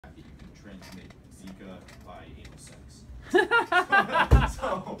commit Zika by anal sex.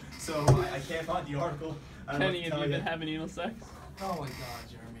 so I can't find the article. I don't know what Kenny, to have tell you you. been having anal sex? Oh my god,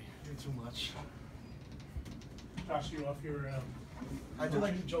 Jeremy, you're too much. Josh, you off your. I do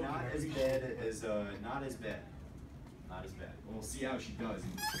like to joke. Not as bad as not as bad. Not as bad. We'll see how she does in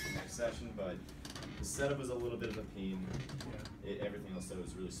the next session, but the setup was a little bit of a pain. Yeah. Everything else though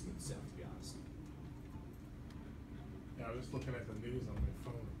was really smooth sailing, to be honest. Yeah, I was just looking at the news on my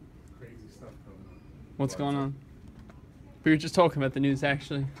phone. Crazy stuff going on. What's going on? We were just talking about the news,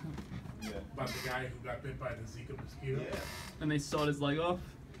 actually. Yeah. About the guy who got bit by the Zika mosquito. Yeah. And they sawed his leg off?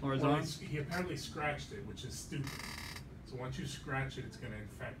 Or his Well, arm? he apparently scratched it, which is stupid. So once you scratch it, it's going to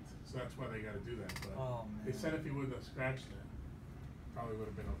infect. So that's why they got to do that. But Oh, man. they said if he wouldn't have scratched it, probably would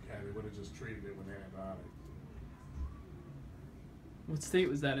have been okay. They would have just treated it with antibiotics. What state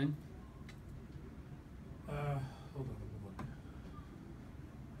was that in? Hold on, let me look.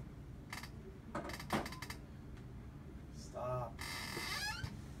 Stop.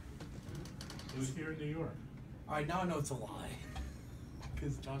 It was here in New York. Alright, now I know it's a lie.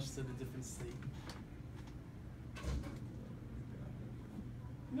 Because Josh said a different state.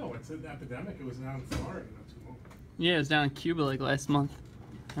 No, it's an epidemic. It was now in Florida not too long ago. Yeah, it was down in Cuba like last month.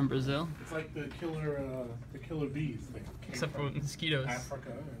 And Brazil. It's like the killer bees. They came Except for from mosquitoes. Africa,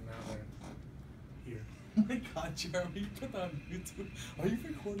 and now they're here. Oh my god, Jeremy, you put that on YouTube. Are you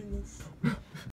recording this?